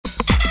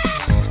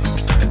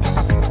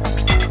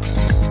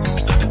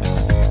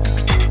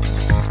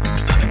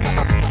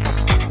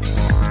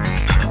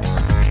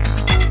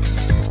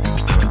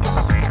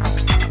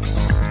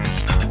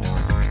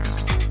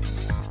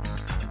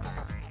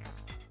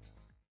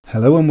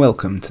Hello and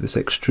welcome to this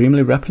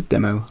extremely rapid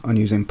demo on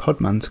using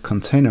Podman to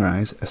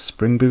containerise a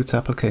Spring Boot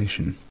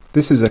application.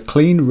 This is a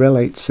clean Rel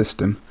 8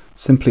 system.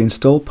 Simply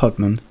install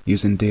Podman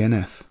using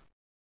DNF.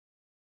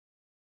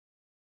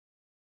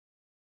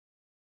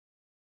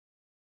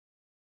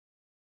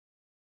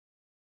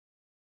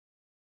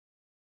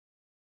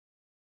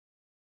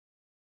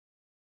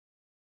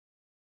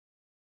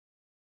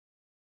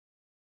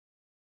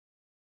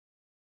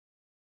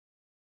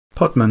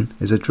 Podman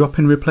is a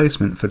drop-in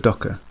replacement for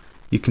Docker.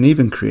 You can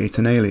even create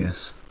an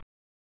alias.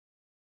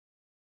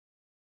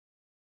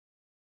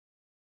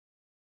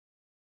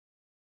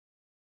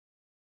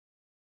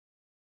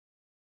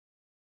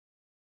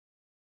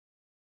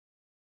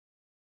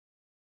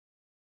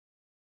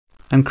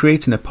 I'm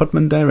creating a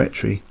Podman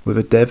directory with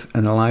a dev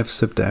and a live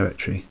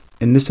subdirectory.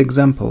 In this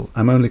example,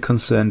 I'm only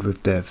concerned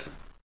with dev.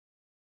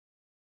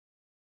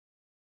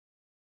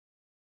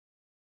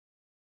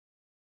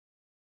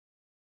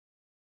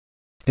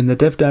 In the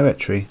dev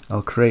directory,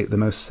 I'll create the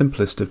most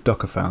simplest of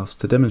Docker files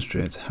to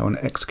demonstrate how an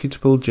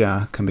executable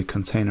jar can be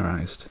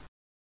containerized.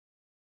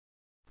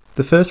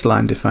 The first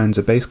line defines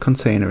a base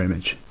container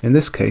image, in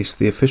this case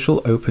the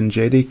official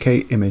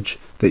OpenJDK image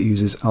that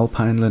uses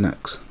Alpine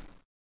Linux.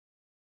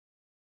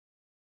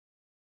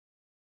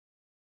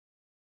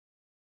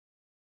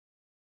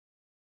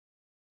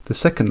 The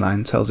second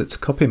line tells it to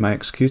copy my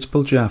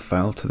executable jar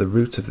file to the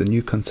root of the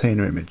new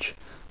container image.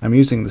 I'm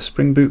using the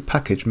Spring Boot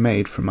package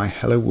made from my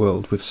Hello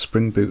World with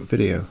Spring Boot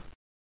video.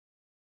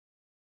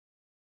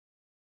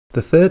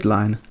 The third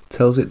line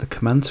tells it the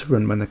command to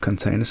run when the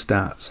container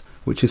starts,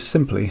 which is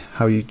simply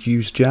how you'd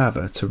use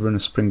Java to run a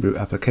Spring Boot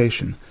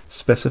application,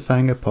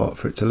 specifying a port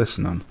for it to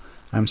listen on.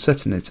 I'm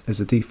setting it as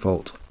the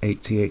default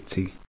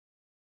 8080.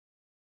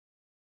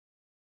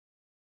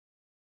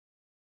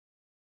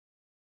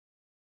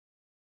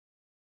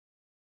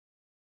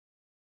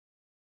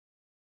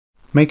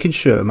 Making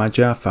sure my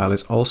jar file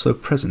is also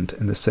present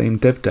in the same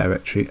dev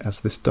directory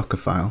as this Docker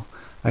file,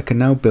 I can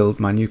now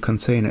build my new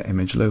container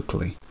image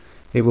locally.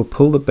 It will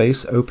pull the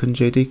base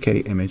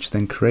OpenJDK image,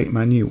 then create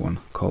my new one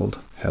called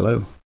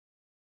Hello.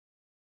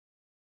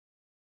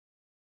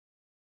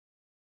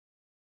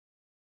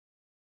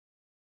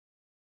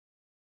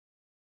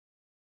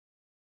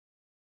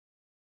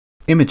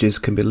 Images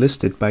can be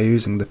listed by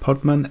using the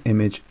podman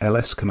image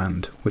ls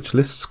command, which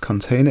lists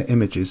container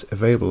images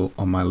available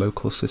on my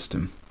local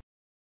system.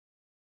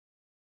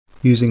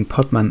 Using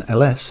podman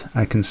ls,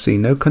 I can see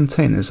no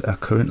containers are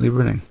currently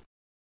running.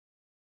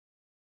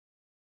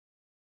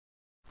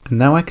 And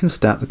now I can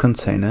start the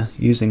container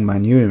using my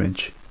new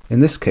image, in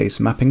this case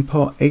mapping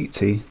port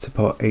 80 to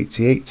port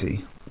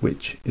 8080,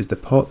 which is the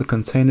port the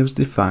container was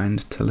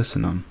defined to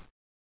listen on.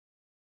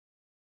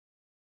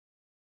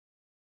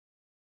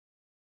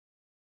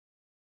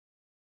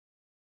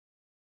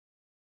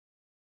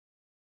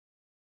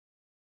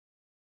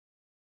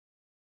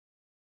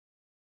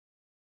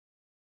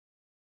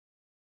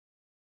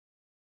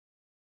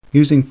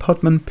 Using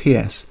Podman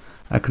PS,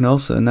 I can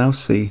also now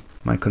see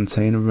my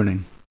container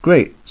running.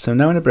 Great, so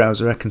now in a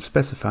browser I can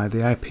specify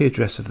the IP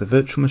address of the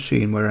virtual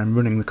machine where I'm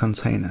running the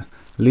container,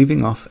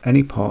 leaving off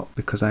any port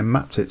because I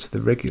mapped it to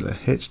the regular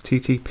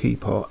HTTP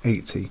port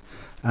 80.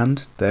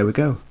 And there we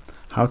go,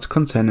 how to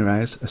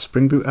containerize a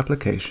Spring Boot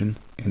application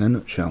in a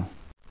nutshell.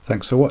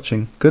 Thanks for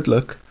watching, good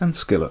luck and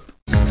skill up.